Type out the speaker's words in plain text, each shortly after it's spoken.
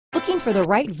Looking for the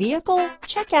right vehicle?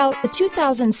 Check out the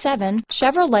 2007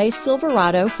 Chevrolet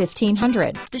Silverado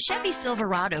 1500. The Chevy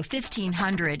Silverado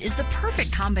 1500 is the perfect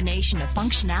combination of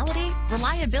functionality,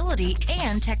 reliability,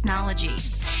 and technology.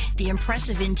 The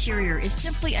impressive interior is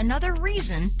simply another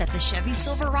reason that the Chevy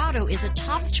Silverado is a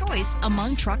top choice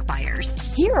among truck buyers.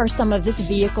 Here are some of this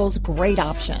vehicle's great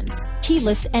options: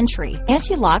 keyless entry,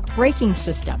 anti-lock braking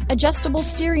system, adjustable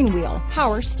steering wheel,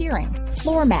 power steering,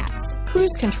 floor mats,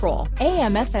 cruise control,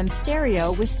 AM/FM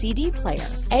stereo with CD player,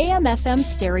 AM/FM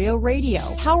stereo radio,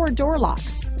 power door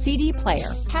locks, CD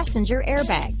player, passenger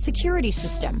airbag, security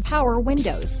system, power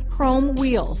windows, chrome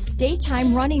wheels,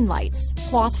 daytime running lights,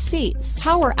 cloth seats,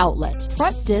 power outlet,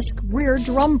 front disc rear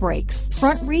drum brakes,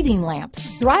 front reading lamps.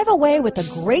 Drive away with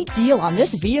a great deal on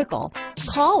this vehicle.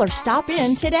 Call or stop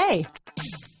in today.